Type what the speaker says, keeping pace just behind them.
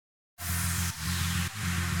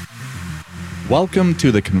Welcome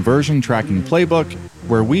to the Conversion Tracking Playbook,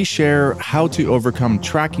 where we share how to overcome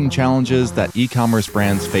tracking challenges that e-commerce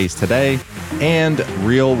brands face today and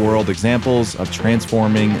real-world examples of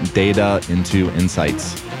transforming data into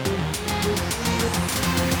insights.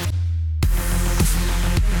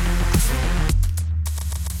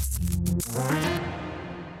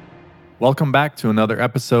 Welcome back to another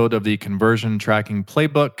episode of the Conversion Tracking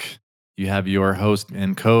Playbook. You have your host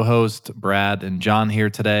and co-host, Brad and John,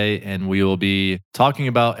 here today, and we will be talking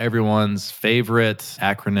about everyone's favorite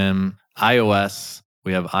acronym, iOS.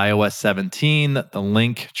 We have iOS17, the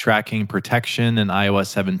link tracking protection in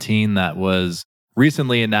iOS17 that was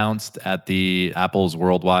recently announced at the Apple's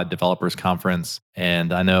Worldwide Developers Conference.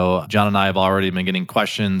 And I know John and I have already been getting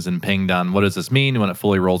questions and pinged on what does this mean when it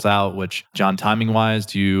fully rolls out, which, John, timing-wise,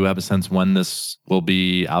 do you have a sense when this will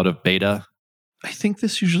be out of beta? I think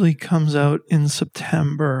this usually comes out in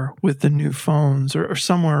September with the new phones or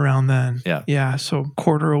somewhere around then. Yeah, so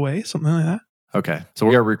quarter away, something like that. Okay, so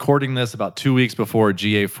we are recording this about 2 weeks before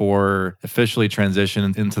GA4 officially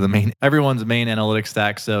transitioned into everyone's main analytics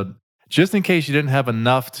stack. So just in case you didn't have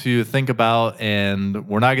enough to think about, and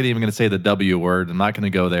we're not even going to say the W word, I'm not going to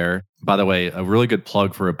go there. By the way, a really good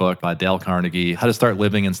plug for a book by Dale Carnegie, How to Start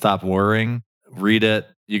Living and Stop Worrying. Read it.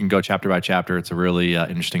 You can go chapter by chapter. It's a really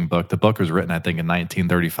interesting book. The book was written, I think, in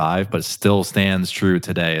 1935, but still stands true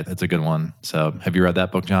today. It's a good one. So have you read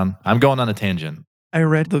that book, John? I'm going on a tangent. I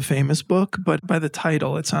read the famous book, but by the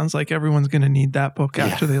title, it sounds like everyone's going to need that book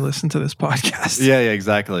after they listen to this podcast. Yeah,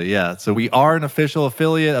 exactly. Yeah. So we are an official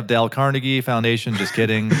affiliate of Dale Carnegie Foundation. Just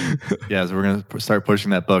kidding. Yeah, so we're going to start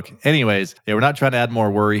pushing that book. Anyways, yeah, we're not trying to add more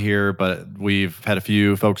worry here, but we've had a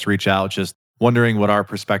few folks reach out just wondering what our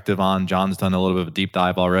perspective on. John's done a little bit of a deep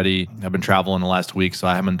dive already. I've been traveling the last week, so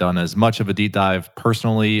I haven't done as much of a deep dive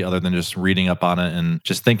personally, other than just reading up on it and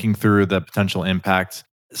just thinking through the potential impact.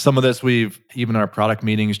 Some of this even in our product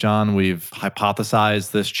meetings, John, we've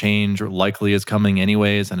hypothesized this change likely is coming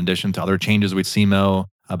anyways, in addition to other changes we'd CMO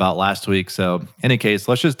about last week. So in any case,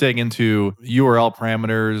 let's just dig into URL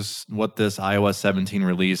parameters, what this iOS 17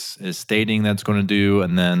 release is stating that's going to do.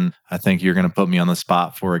 And then I think you're going to put me on the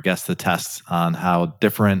spot for a guess the test on how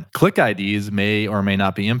different click IDs may or may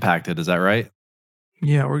not be impacted. Is that right?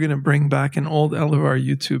 Yeah, we're going to bring back an old Elevar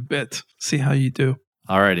YouTube bit. See how you do.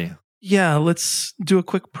 Alrighty. Yeah, let's do a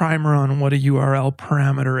quick primer on what a URL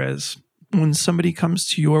parameter is. When somebody comes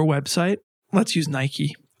to your website, let's use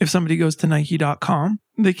Nike. If somebody goes to Nike.com,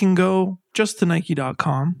 they can go just to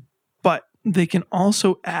Nike.com, but they can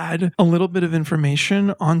also add a little bit of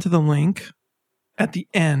information onto the link at the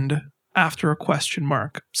end after a question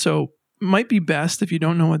mark. So it might be best, if you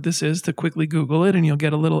don't know what this is, to quickly Google it and you'll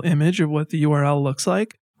get a little image of what the URL looks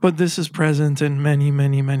like. But this is present in many,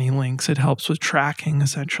 many, many links. It helps with tracking,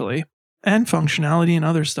 essentially, and functionality and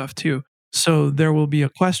other stuff too. So there will be a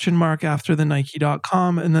question mark after the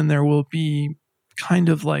Nike.com, and then there will be kind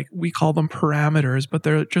of like, we call them parameters, but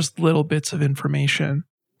they're just little bits of information.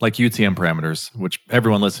 Like UTM parameters, which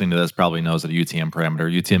everyone listening to this probably knows that a UTM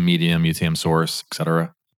parameter, UTM medium, UTM source,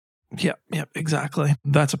 etc. Yep, exactly.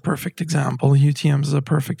 That's a perfect example. UTMs is a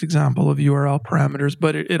perfect example of URL parameters,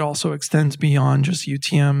 but it also extends beyond just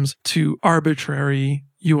UTMs to arbitrary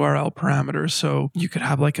URL parameters. So you could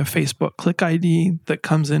have like a Facebook click ID that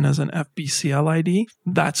comes in as an FBCL ID.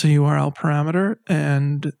 That's a URL parameter,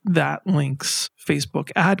 and that links Facebook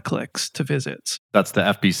ad clicks to visits. That's the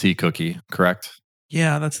FBC cookie, correct?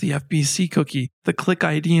 Yeah, that's the FBC cookie. The click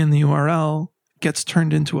ID in the URL gets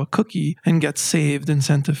turned into a cookie and gets saved and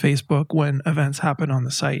sent to Facebook when events happen on the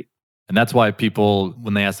site. And that's why people,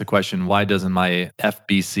 when they ask the question, why doesn't my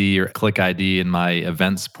FBC or click ID in my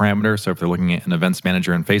events parameter, so if they're looking at an events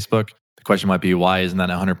manager in Facebook, the question might be, why isn't that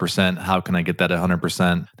 100%? How can I get that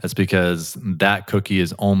 100%? That's because that cookie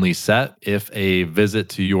is only set if a visit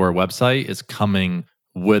to your website is coming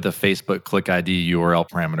with a Facebook click ID URL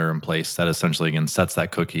parameter in place that essentially, again, sets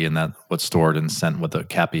that cookie, and that's what's stored and sent with the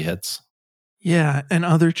CAPI hits. Yeah, and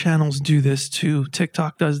other channels do this too.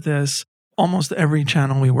 TikTok does this. Almost every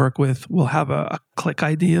channel we work with will have a click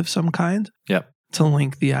ID of some kind to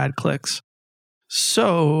link the ad clicks.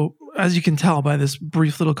 So, as you can tell by this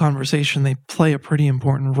brief little conversation, they play a pretty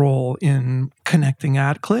important role in connecting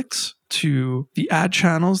ad clicks to the ad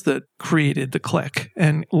channels that created the click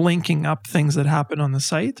and linking up things that happen on the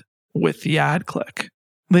site with the ad click.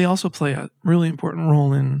 They also play a really important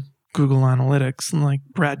role in Google Analytics. And like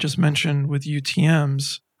Brad just mentioned with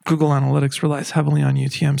UTMs, Google Analytics relies heavily on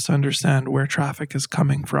UTMs to understand where traffic is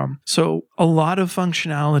coming from. So a lot of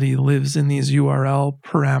functionality lives in these URL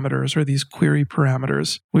parameters or these query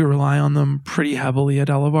parameters. We rely on them pretty heavily at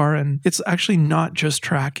Elevar, and it's actually not just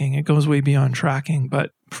tracking. It goes way beyond tracking,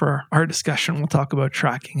 but For our discussion, we'll talk about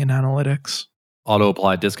tracking and analytics.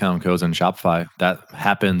 Auto-apply discount codes in Shopify. That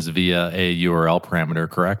happens via a URL parameter,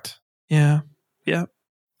 correct? Yeah.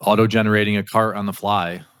 Auto-generating a cart on the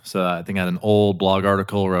fly. So I think I had an old blog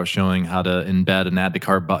article where I was showing how to embed an add to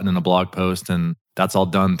cart button in a blog post, and that's all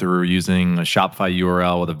done through using a Shopify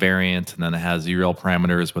URL with a variant, and then it has URL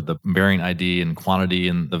parameters with the variant ID and quantity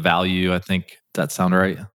and the value. I think that sound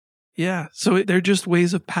right? Yeah. So they're just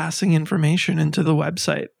ways of passing information into the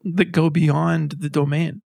website that go beyond the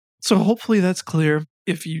domain. So hopefully that's clear.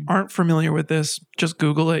 If you aren't familiar with this, just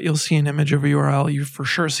Google it. You'll see an image of a URL. You've for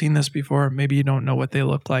sure seen this before. Maybe you don't know what they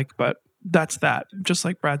look like, but that's that. Just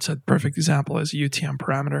like Brad said, perfect example is a UTM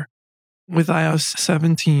parameter. With iOS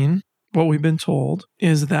 17, what we've been told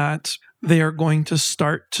is that they are going to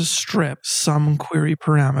start to strip some query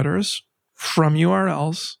parameters from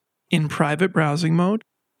URLs in private browsing mode,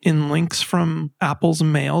 in links from Apple's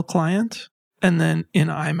Mail client, and then in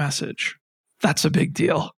iMessage. That's a big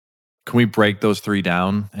deal. Can we break those three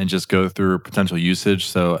down and just go through potential usage?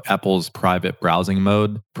 So Apple's private browsing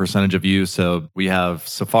mode, percentage of use. So we have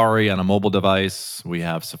Safari on a mobile device. We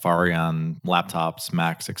have Safari on laptops,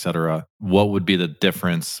 Macs, etc. What would be the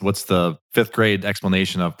difference? What's the fifth grade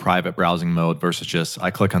explanation of private browsing mode versus just I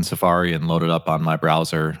click on Safari and load it up on my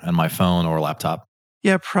browser and my phone or laptop?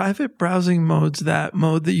 Yeah, private browsing mode's that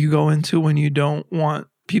mode that you go into when you don't want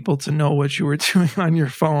people to know what you were doing on your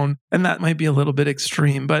phone. And that might be a little bit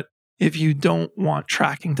extreme, but if you don't want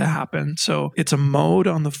tracking to happen. So it's a mode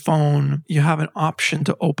on the phone. You have an option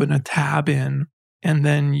to open a tab in, and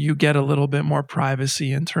then you get a little bit more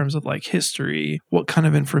privacy in terms of like history, what kind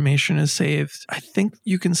of information is saved. I think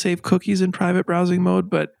you can save cookies in private browsing mode,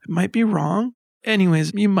 but it might be wrong.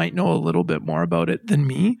 Anyways, you might know a little bit more about it than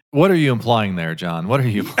me. What are you implying there, John? What are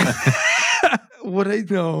you implying? What I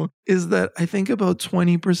know is that I think about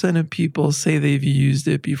 20% of people say they've used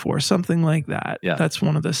it before, something like that. Yeah. That's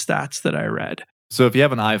one of the stats that I read. So if you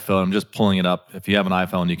have an iPhone, I'm just pulling it up. If you have an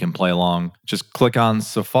iPhone, you can play along. Just click on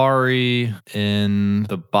Safari in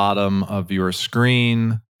the bottom of your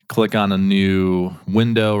screen. Click on a new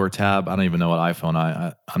window or tab. I don't even know what iPhone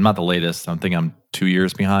I'm not the latest. I think I'm 2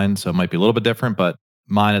 years behind, so it might be a little bit different, but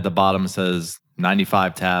mine at the bottom says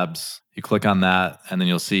 95 tabs. You click on that, and then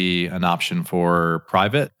you'll see an option for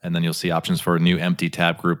private, and then you'll see options for a new empty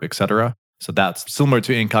tab group, etc. So that's similar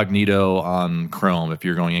to incognito on Chrome if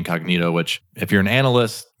you're going incognito, which if you're an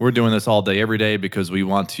analyst, we're doing this all day, every day because we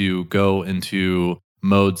want to go into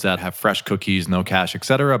modes that have fresh cookies, no cache,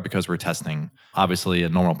 etc. because we're testing. Obviously, a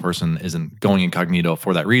normal person isn't going incognito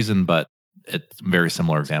for that reason, but it's a very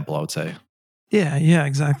similar example, I would say. Yeah,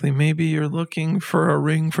 exactly. Maybe you're looking for a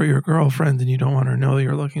ring for your girlfriend and you don't want her to know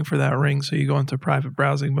you're looking for that ring. So you go into private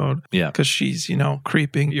browsing mode because she's,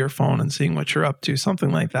 creeping your phone and seeing what you're up to, something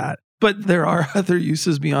like that. But there are other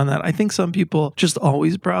uses beyond that. I think some people just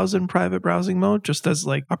always browse in private browsing mode just as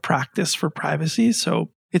like a practice for privacy.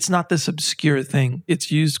 So it's not this obscure thing. It's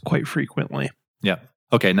used quite frequently. Yeah.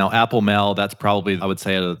 Okay. Now, Apple Mail, that's probably, I would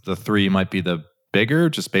say the three might be the bigger,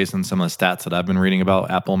 just based on some of the stats that I've been reading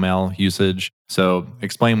about Apple Mail usage. So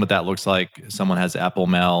explain what that looks like. Someone has Apple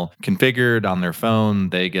Mail configured on their phone.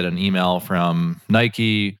 They get an email from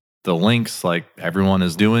Nike. The links, like everyone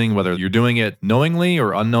is doing, whether you're doing it knowingly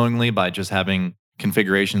or unknowingly by just having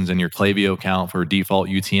configurations in your Klaviyo account for default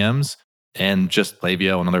UTMs, and just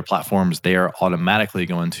Klaviyo and other platforms, they are automatically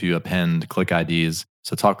going to append click IDs.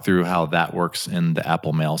 So talk through how that works in the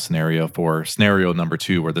Apple Mail scenario for scenario number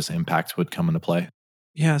 2, where this impact would come into play.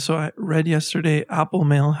 Yeah, so I read yesterday, Apple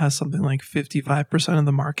Mail has something like 55% of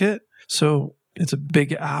the market. So it's a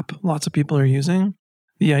big app lots of people are using.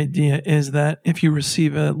 The idea is that if you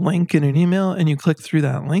receive a link in an email and you click through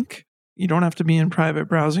that link, you don't have to be in private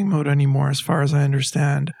browsing mode anymore, as far as I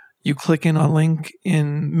understand. You click in a link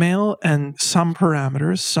in Mail and some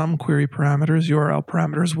parameters, some query parameters, URL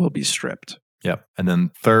parameters will be stripped. Yep. And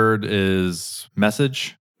then third is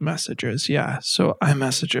Messages, yeah. So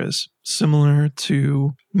iMessages, similar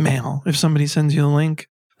to Mail. If somebody sends you a link,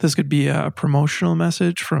 this could be a promotional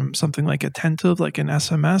message from something like Attentive, like an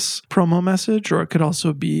SMS promo message, or it could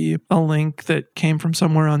also be a link that came from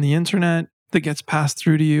somewhere on the internet that gets passed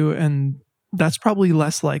through to you. And that's probably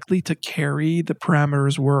less likely to carry the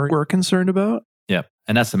parameters we're concerned about. Yeah.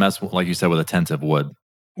 An SMS, like you said, with Attentive would.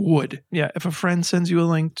 Yeah. If a friend sends you a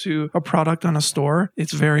link to a product on a store,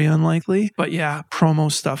 it's very unlikely. But yeah,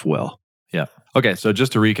 promo stuff will. Yeah. Okay. So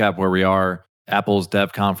just to recap where we are, Apple's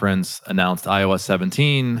dev conference announced iOS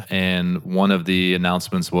 17, and one of the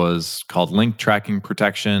announcements was called link tracking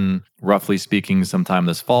protection, roughly speaking, sometime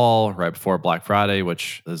this fall, right before Black Friday,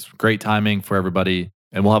 which is great timing for everybody.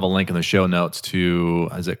 And we'll have a link in the show notes to,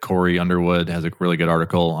 is it Corey Underwood has a really good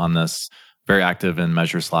article on this, very active in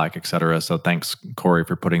Measure, Slack, et cetera. So thanks, Corey,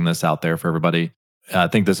 for putting this out there for everybody. I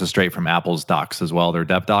think this is straight from Apple's docs as well, their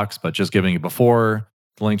dev docs, but just giving you before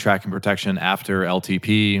the link tracking protection, after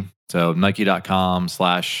LTP. So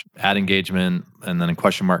Nike.com/ad engagement, and then a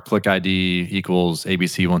question mark click ID equals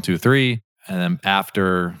ABC123. And then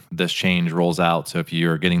after this change rolls out, so if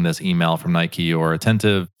you're getting this email from Nike or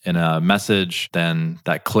Attentive in a message, then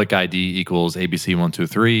that click ID equals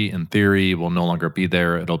ABC123 in theory will no longer be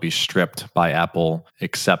there. It'll be stripped by Apple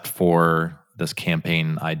except for this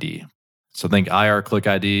campaign ID. So think IR click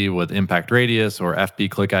ID with impact radius or FB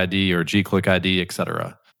click ID or G click ID,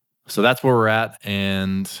 etc. So that's where we're at.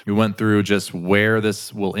 And we went through just where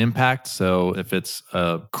this will impact. So if it's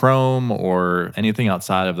Chrome or anything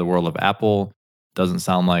outside of the world of Apple, doesn't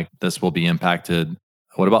sound like this will be impacted.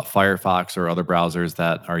 What about Firefox or other browsers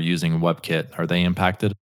that are using WebKit? Are they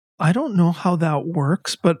impacted? I don't know how that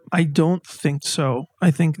works, but I don't think so.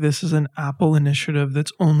 I think this is an Apple initiative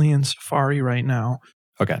that's only in Safari right now.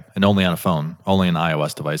 Okay. And only on a phone, only in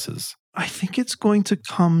iOS devices. I think it's going to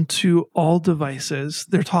come to all devices.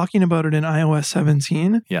 They're talking about it in iOS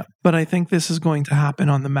 17. Yeah. But I think this is going to happen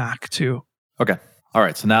on the Mac too. Okay. All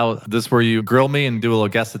right. So now this is where you grill me and do a little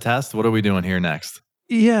guess the test. What are we doing here next?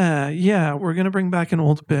 Yeah. We're going to bring back an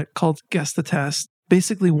old bit called Guess the Test.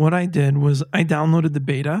 Basically, what I did was I downloaded the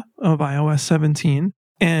beta of iOS 17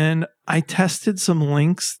 and I tested some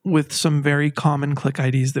links with some very common click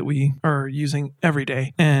IDs that we are using every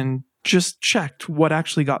day and just checked what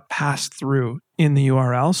actually got passed through in the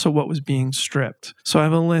URL, so what was being stripped. So I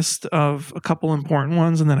have a list of a couple important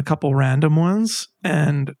ones and then a couple random ones,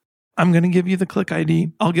 and I'm going to give you the click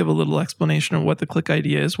ID. I'll give a little explanation of what the click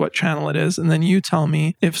ID is, what channel it is, and then you tell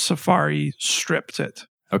me if Safari stripped it.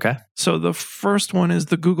 Okay. So the first one is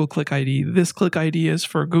the Google click ID. This click ID is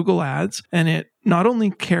for Google Ads, and it not only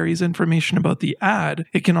carries information about the ad,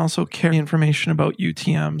 it can also carry information about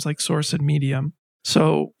UTMs like source and medium.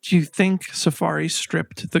 So do you think Safari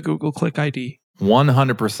stripped the Google click ID?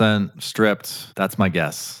 100% stripped. That's my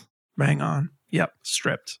guess. Bang on. Yep,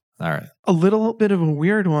 stripped. All right. A little bit of a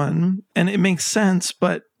weird one, and it makes sense,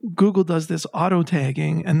 but Google does this auto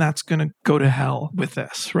tagging, and that's going to go to hell with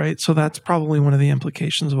this, right? So that's probably one of the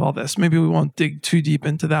implications of all this. Maybe we won't dig too deep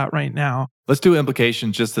into that right now. Let's do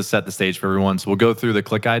implications just to set the stage for everyone. So we'll go through the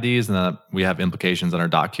click IDs, and then we have implications on our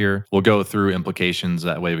doc here. We'll go through implications.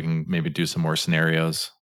 That way we can maybe do some more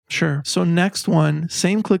scenarios. Sure. So next one,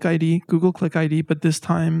 same click ID, Google click ID, but this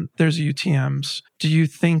time there's UTMs. Do you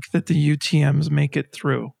think that the UTMs make it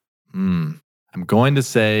through? I'm going to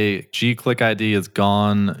say G click ID is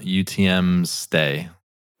gone, UTMs stay.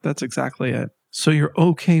 That's exactly it. So you're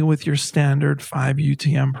okay with your standard 5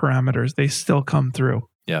 UTM parameters. They still come through.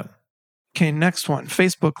 Yeah. Okay, next one,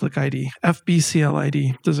 Facebook click ID, FBCL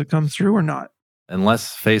ID. Does it come through or not?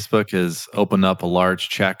 Unless Facebook has opened up a large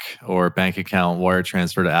check or bank account wire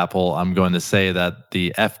transfer to Apple, I'm going to say that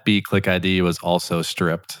the FB click ID was also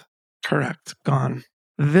stripped. Correct. Gone.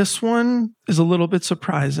 This one is a little bit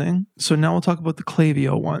surprising. So now we'll talk about the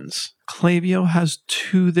Klaviyo ones. Klaviyo has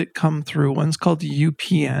 2 that come through. One's called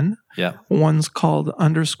UPN. Yeah. One's called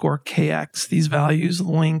 _KX. These values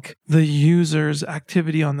link the user's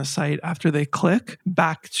activity on the site after they click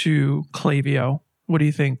back to Klaviyo. What do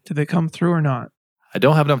you think? Did they come through or not? I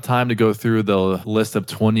don't have enough time to go through the list of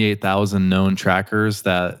 28,000 known trackers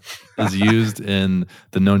that is used in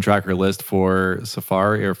the known tracker list for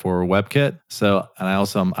Safari or for WebKit. So, and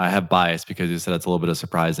I have bias because you said it's a little bit of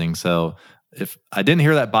surprising. So if I didn't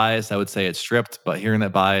hear that bias, I would say it's stripped, but hearing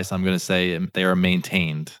that bias, I'm going to say they are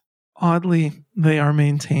maintained. Oddly, they are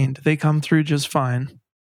maintained. They come through just fine.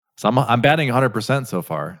 So I'm batting 100% so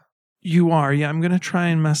far. You are. Yeah, I'm going to try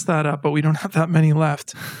and mess that up, but we don't have that many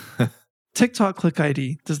left. TikTok click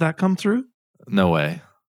ID, does that come through? No way.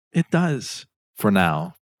 It does. For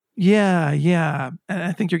now. Yeah. And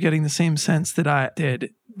I think you're getting the same sense that I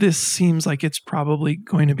did. This seems like it's probably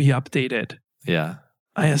going to be updated. Yeah.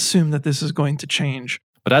 I assume that this is going to change.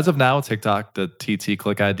 But as of now, TikTok, the TT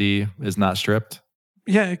click ID is not stripped.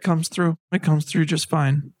 Yeah, it comes through. It comes through just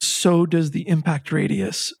fine. So does the impact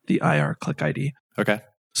radius, the IR click ID. Okay.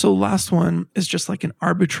 So last one is just like an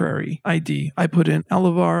arbitrary ID. I put in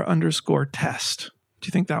Elevar_test. Do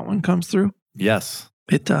you think that one comes through? Yes.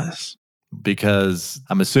 It does. Because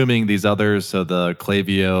I'm assuming these others, so the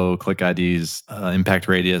Klaviyo click IDs, impact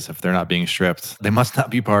radius, if they're not being stripped, they must not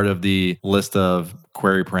be part of the list of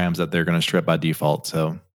query params that they're going to strip by default.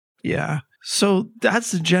 So yeah. So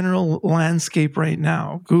that's the general landscape right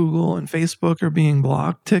now. Google and Facebook are being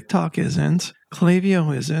blocked. TikTok isn't.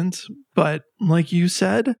 Klaviyo isn't. But like you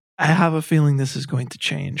said, I have a feeling this is going to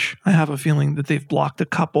change. I have a feeling that they've blocked a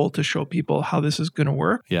couple to show people how this is going to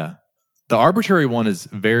work. Yeah. The arbitrary one is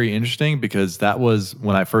very interesting because that was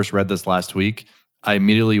when I first read this last week. I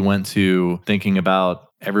immediately went to thinking about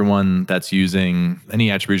everyone that's using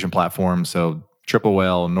any attribution platform. So Triple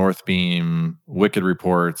Whale, Northbeam, Wicked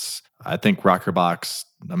Reports, I think Rockerbox.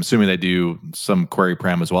 I'm assuming they do some query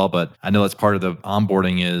param as well, but I know that's part of the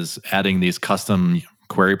onboarding is adding these custom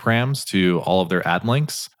query params to all of their ad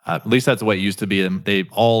links. At least that's the way it used to be. And they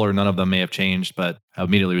all or none of them may have changed, but I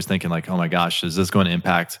immediately was thinking like, oh my gosh, is this going to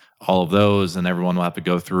impact all of those? And everyone will have to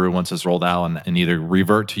go through once it's rolled out and either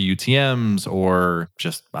revert to UTMs or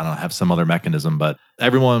just, I don't know, have some other mechanism. But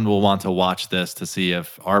everyone will want to watch this to see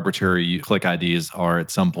if arbitrary click IDs are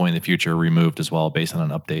at some point in the future removed as well based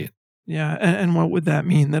on an update. Yeah. And what would that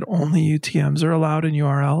mean? That only UTMs are allowed in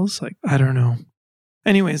URLs? Like, I don't know.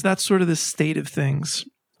 Anyways, that's sort of the state of things.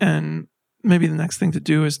 And maybe the next thing to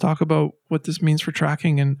do is talk about what this means for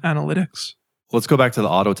tracking and analytics. Let's go back to the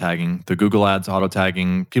auto tagging, the Google Ads auto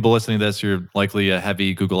tagging. People listening to this, you're likely a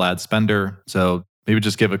heavy Google Ads spender. So maybe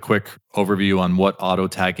just give a quick overview on what auto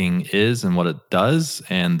tagging is and what it does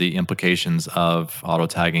and the implications of auto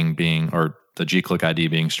tagging being, or the G-Click ID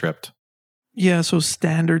being stripped. Yeah, so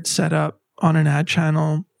standard setup on an ad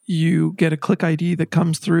channel, you get a click ID that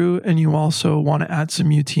comes through and you also want to add some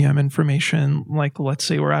UTM information. Like let's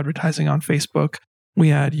say we're advertising on Facebook.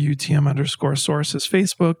 We add UTM underscore source as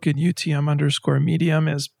Facebook and UTM underscore medium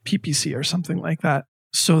as PPC or something like that.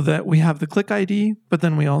 So that we have the click ID, but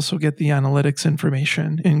then we also get the analytics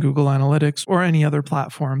information in Google Analytics or any other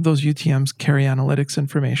platform. Those UTMs carry analytics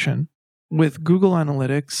information. With Google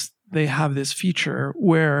Analytics, they have this feature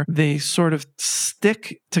where they sort of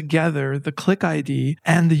stick together the click ID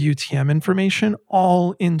and the UTM information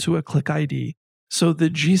all into a click ID. So the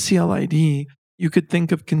GCL ID, you could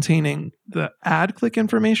think of containing the ad click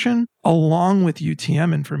information along with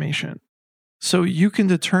UTM information. So you can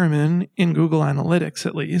determine in Google Analytics,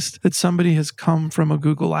 at least, that somebody has come from a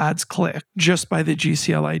Google Ads click just by the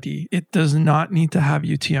GCL ID. It does not need to have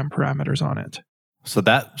UTM parameters on it. So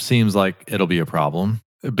that seems like it'll be a problem.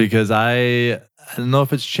 Because I don't know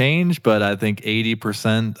if it's changed, but I think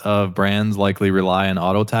 80% of brands likely rely on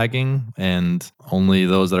auto tagging, and only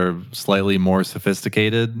those that are slightly more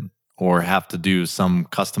sophisticated or have to do some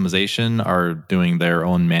customization are doing their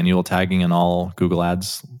own manual tagging in all Google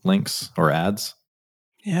Ads links or ads.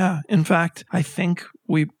 Yeah. In fact, I think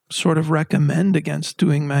we sort of recommend against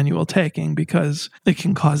doing manual tagging because it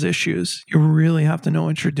can cause issues. You really have to know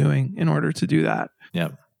what you're doing in order to do that. Yeah.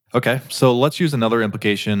 Okay, so let's use another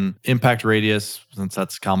implication, impact radius, since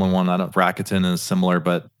that's a common one. I don't, Rakuten is similar,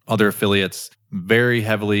 but other affiliates very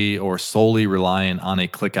heavily or solely reliant on a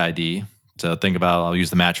click ID. So think about, I'll use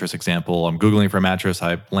the mattress example. I'm Googling for a mattress.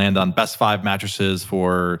 I land on best 5 mattresses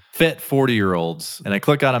for fit 40-year-olds. And I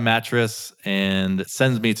click on a mattress and it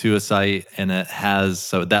sends me to a site and it has,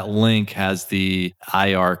 so that link has the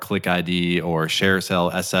IR click ID or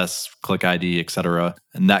ShareCell SS click ID, etc.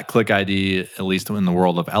 And that click ID, at least in the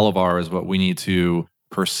world of Elevar, is what we need to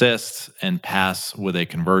persist and pass with a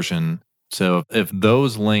conversion. So if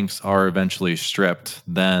those links are eventually stripped,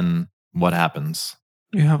 then what happens?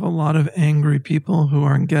 You have a lot of angry people who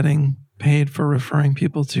aren't getting paid for referring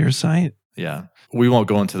people to your site. Yeah. We won't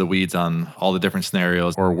go into the weeds on all the different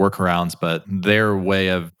scenarios or workarounds, but their way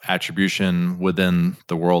of attribution within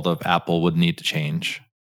the world of Apple would need to change.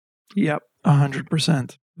 Yep,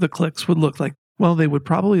 100%. The clicks would look like, well, they would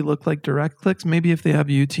probably look like direct clicks. Maybe if they have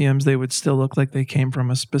UTMs, they would still look like they came from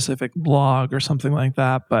a specific blog or something like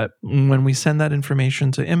that. But when we send that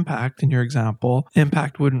information to Impact, in your example,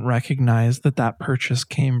 Impact wouldn't recognize that that purchase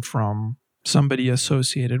came from somebody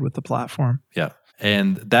associated with the platform. Yeah.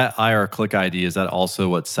 And that IR click ID, is that also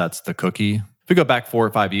what sets the cookie? If we go back 4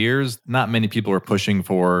 or 5 years, not many people were pushing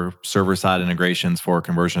for server-side integrations for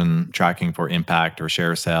conversion tracking for Impact or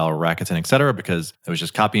ShareCell or Rakuten, et cetera, because it was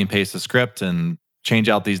just copy and paste the script and change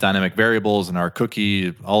out these dynamic variables, and our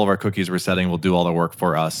cookie, all of our cookies we're setting will do all the work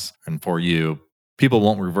for us and for you. People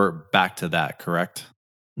won't revert back to that, correct?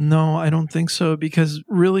 No, I don't think so, because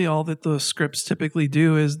really all that those scripts typically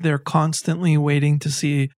do is they're constantly waiting to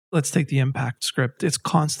see, let's take the Impact script. It's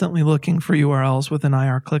constantly looking for URLs with an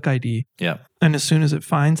IR click ID. Yeah. And as soon as it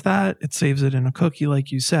finds that, it saves it in a cookie,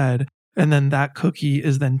 like you said. And then that cookie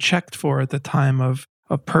is then checked for at the time of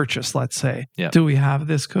purchase, let's say. Yeah. Do we have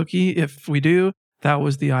this cookie? If we do, that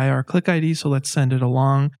was the IR click ID. So let's send it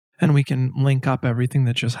along and we can link up everything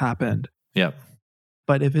that just happened. Yeah.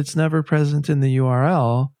 But if it's never present in the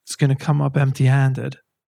URL, it's going to come up empty-handed.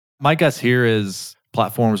 My guess here is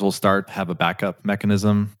platforms will start have a backup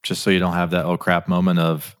mechanism just so you don't have that oh crap moment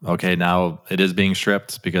of, okay, now it is being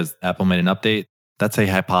stripped because Apple made an update. That's a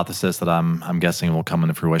hypothesis that I'm guessing will come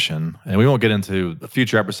into fruition. And we won't get into a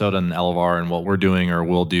future episode on LVAR and what we're doing or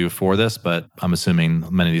will do for this, but I'm assuming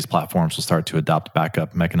many of these platforms will start to adopt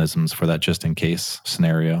backup mechanisms for that just in case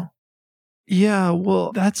scenario. Yeah,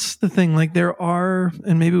 well, that's the thing. Like there are,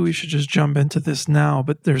 and maybe we should just jump into this now,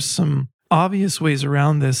 but there's some obvious ways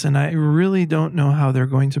around this, and I really don't know how they're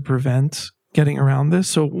going to prevent getting around this.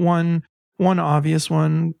 So one obvious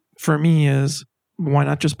one for me is, why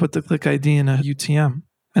not just put the Click ID in a UTM?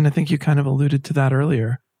 And I think you kind of alluded to that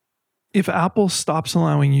earlier. If Apple stops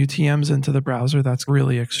allowing UTMs into the browser, that's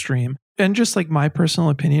really extreme. And just like my personal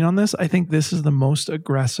opinion on this, I think this is the most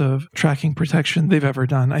aggressive tracking protection they've ever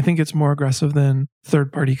done. I think it's more aggressive than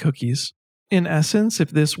third-party cookies. In essence,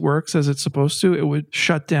 if this works as it's supposed to, it would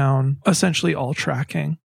shut down essentially all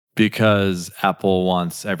tracking. Because Apple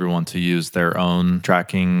wants everyone to use their own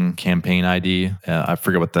tracking campaign ID. I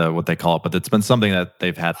forget what they call it, but it's been something that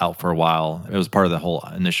they've had out for a while. It was part of the whole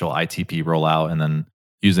initial ITP rollout, and then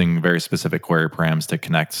using very specific query params to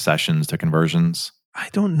connect sessions to conversions. I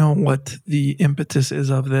don't know what the impetus is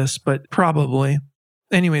of this, but probably.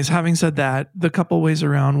 Anyways, having said that, the couple ways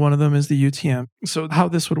around, one of them is the UTM. So how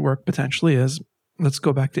this would work potentially is, let's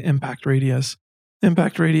go back to impact radius.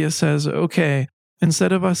 Impact radius says, okay,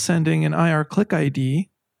 instead of us sending an IR click ID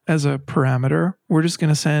as a parameter, we're just going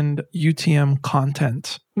to send UTM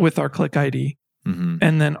content with our click ID. Mm-hmm.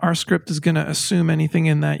 And then our script is going to assume anything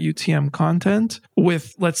in that UTM content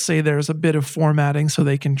with, let's say there's a bit of formatting so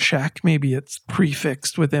they can check. Maybe it's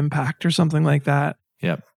prefixed with impact or something like that.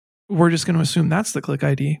 Yep. We're just going to assume that's the click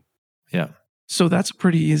ID. Yeah. So that's a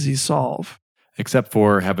pretty easy solve. Except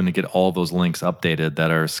for having to get all those links updated that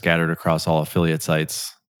are scattered across all affiliate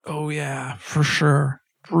sites. Oh, yeah, for sure.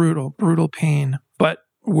 Brutal pain, but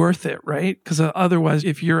worth it, right? Because otherwise,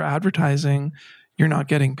 if you're advertising, you're not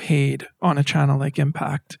getting paid on a channel like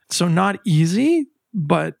Impact. So not easy,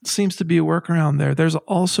 but seems to be a workaround there. There's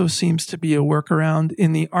also seems to be a workaround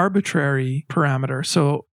in the arbitrary parameter.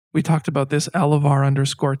 So we talked about this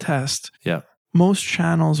LVAR_test. Yeah. Most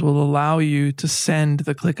channels will allow you to send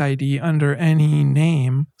the click ID under any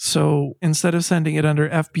name. So instead of sending it under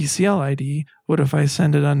FBCL ID, what if I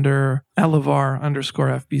send it under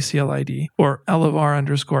LVAR_FBCL ID or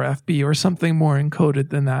LVAR_FB or something more encoded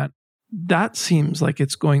than that? That seems like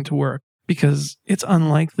it's going to work because it's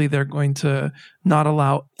unlikely they're going to not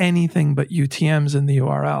allow anything but UTMs in the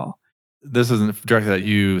URL. This isn't directed at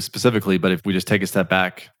you specifically, but if we just take a step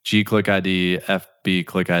back, G click ID, FB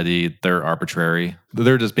click ID, they're arbitrary.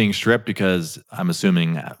 They're just being stripped because I'm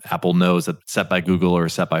assuming Apple knows that it's set by Google or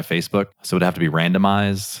set by Facebook. So it would have to be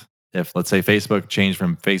randomized. If, let's say, Facebook changed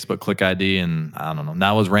from Facebook click ID and I don't know,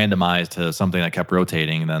 now was randomized to something that kept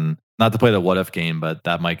rotating, then not to play the what if game, but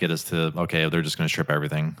that might get us to, okay, they're just going to strip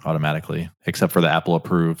everything automatically, except for the Apple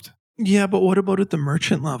approved. Yeah, but what about at the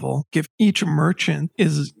merchant level? If each merchant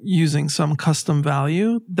is using some custom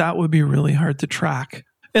value, that would be really hard to track.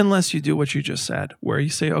 Unless you do what you just said, where you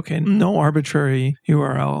say, okay, no arbitrary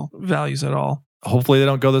URL values at all. Hopefully they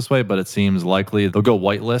don't go this way, but it seems likely they'll go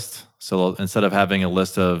whitelist. So instead of having a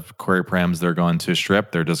list of query params they're going to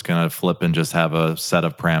strip, they're just going to flip and just have a set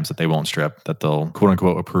of params that they won't strip, that they'll quote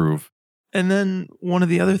unquote approve. And then one of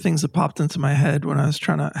the other things that popped into my head when I was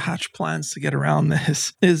trying to hatch plans to get around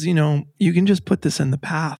this is, you can just put this in the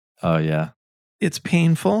path. Oh, yeah. It's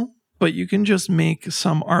painful, but you can just make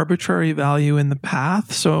some arbitrary value in the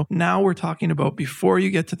path. So now we're talking about before you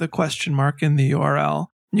get to the question mark in the URL,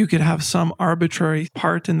 you could have some arbitrary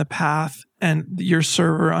part in the path and your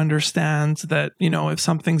server understands that, if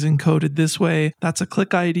something's encoded this way, that's a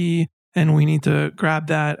click ID and we need to grab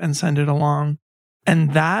that and send it along.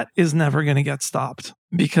 And that is never going to get stopped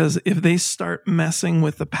because if they start messing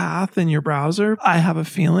with the path in your browser, I have a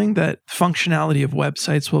feeling that functionality of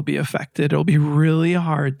websites will be affected. It'll be really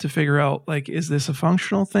hard to figure out, is this a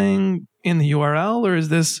functional thing in the URL or is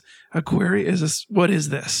this a query? What is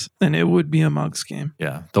this? And it would be a mugs game.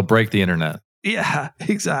 Yeah, they'll break the internet. Yeah,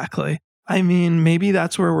 exactly. I mean, maybe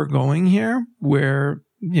that's where we're going here, where,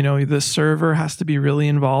 the server has to be really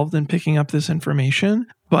involved in picking up this information,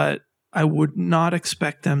 but I would not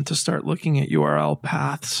expect them to start looking at URL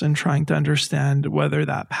paths and trying to understand whether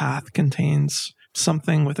that path contains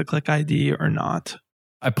something with a click ID or not.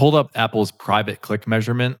 I pulled up Apple's private click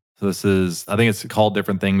measurement. So I think it's called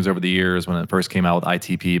different things over the years when it first came out with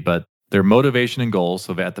ITP, but their motivation and goals.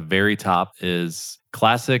 So at the very top is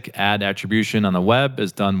classic ad attribution on the web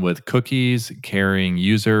is done with cookies carrying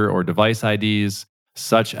user or device IDs.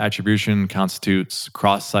 Such attribution constitutes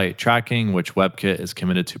cross-site tracking, which WebKit is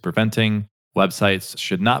committed to preventing. Websites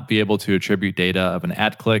should not be able to attribute data of an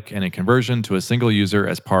ad click and a conversion to a single user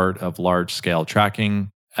as part of large-scale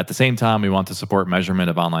tracking. At the same time, we want to support measurement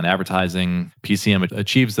of online advertising. PCM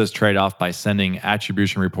achieves this trade-off by sending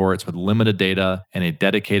attribution reports with limited data and a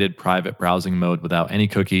dedicated private browsing mode without any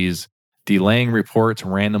cookies, delaying reports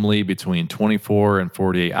randomly between 24 and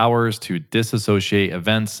 48 hours to disassociate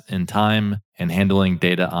events in time, and handling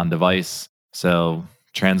data on device. So,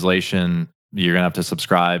 translation, you're going to have to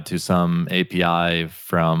subscribe to some API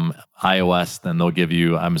from iOS, then they'll give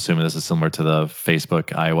you, I'm assuming this is similar to the Facebook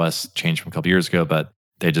iOS change from a couple years ago, but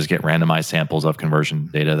they just get randomized samples of conversion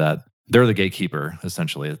data that they're the gatekeeper,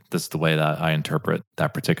 essentially. This is the way that I interpret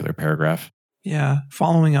that particular paragraph. Yeah,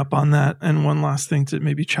 following up on that, and one last thing to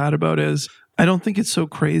maybe chat about is, I don't think it's so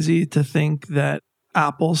crazy to think that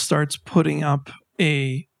Apple starts putting up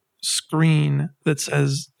a screen that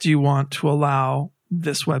says, do you want to allow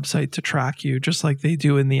this website to track you, just like they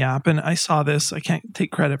do in the app. And I saw this, I can't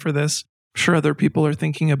take credit for this. I'm sure other people are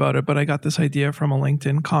thinking about it, but I got this idea from a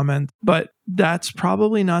LinkedIn comment. But that's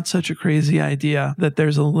probably not such a crazy idea that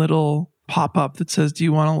there's a little pop-up that says, do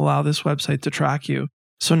you want to allow this website to track you?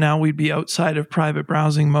 So now we'd be outside of private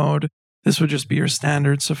browsing mode. This would just be your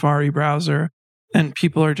standard Safari browser. And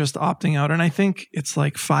people are just opting out. And I think it's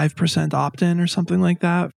like 5% opt-in or something like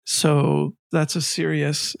that. So that's a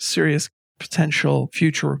serious potential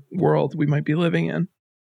future world we might be living in.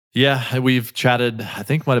 Yeah, we've chatted, I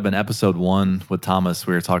think might have been episode 1 with Thomas.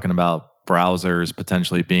 We were talking about browsers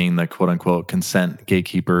potentially being the quote unquote consent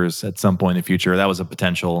gatekeepers at some point in the future. That was a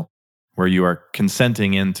potential where you are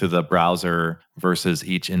consenting into the browser versus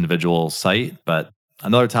each individual site. But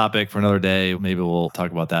another topic for another day. Maybe we'll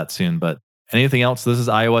talk about that soon. But anything else? This is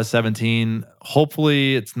iOS 17.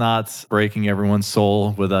 Hopefully it's not breaking everyone's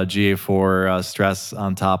soul with a GA4 stress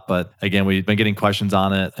on top. But again, we've been getting questions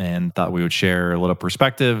on it and thought we would share a little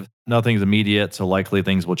perspective. Nothing's immediate, so likely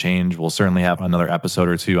things will change. We'll certainly have another episode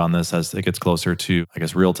or two on this as it gets closer to, I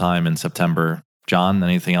guess, real time in September. John,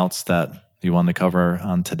 anything else that you want to cover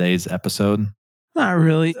on today's episode? Not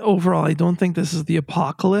really. Overall, I don't think this is the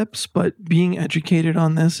apocalypse, but being educated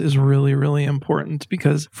on this is really, really important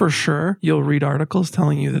because for sure, you'll read articles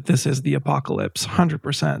telling you that this is the apocalypse,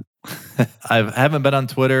 100%. I haven't been on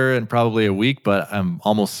Twitter in probably a week, but I'm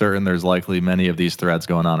almost certain there's likely many of these threads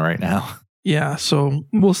going on right now. Yeah, so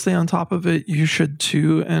we'll stay on top of it. You should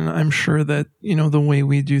too. And I'm sure that, the way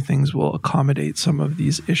we do things will accommodate some of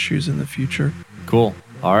these issues in the future. Cool.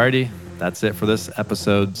 Alrighty. That's it for this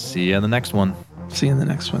episode. See you in the next one. See you in the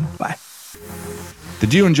next one. Bye.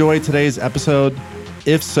 Did you enjoy today's episode?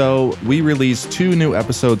 If so, we release 2 new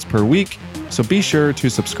episodes per week, so be sure to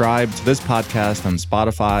subscribe to this podcast on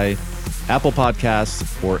Spotify, Apple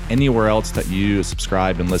Podcasts, or anywhere else that you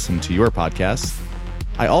subscribe and listen to your podcasts.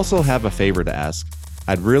 I also have a favor to ask.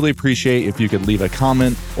 I'd really appreciate if you could leave a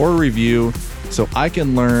comment or a review so I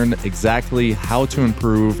can learn exactly how to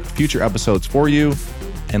improve future episodes for you.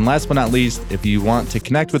 And last but not least, if you want to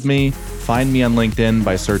connect with me, find me on LinkedIn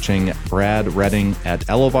by searching Brad Redding at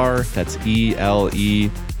Elevar. That's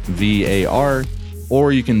ELEVAR.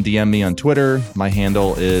 Or you can DM me on Twitter. My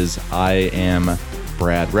handle is I am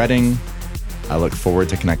Brad Redding. I look forward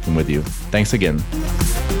to connecting with you. Thanks again.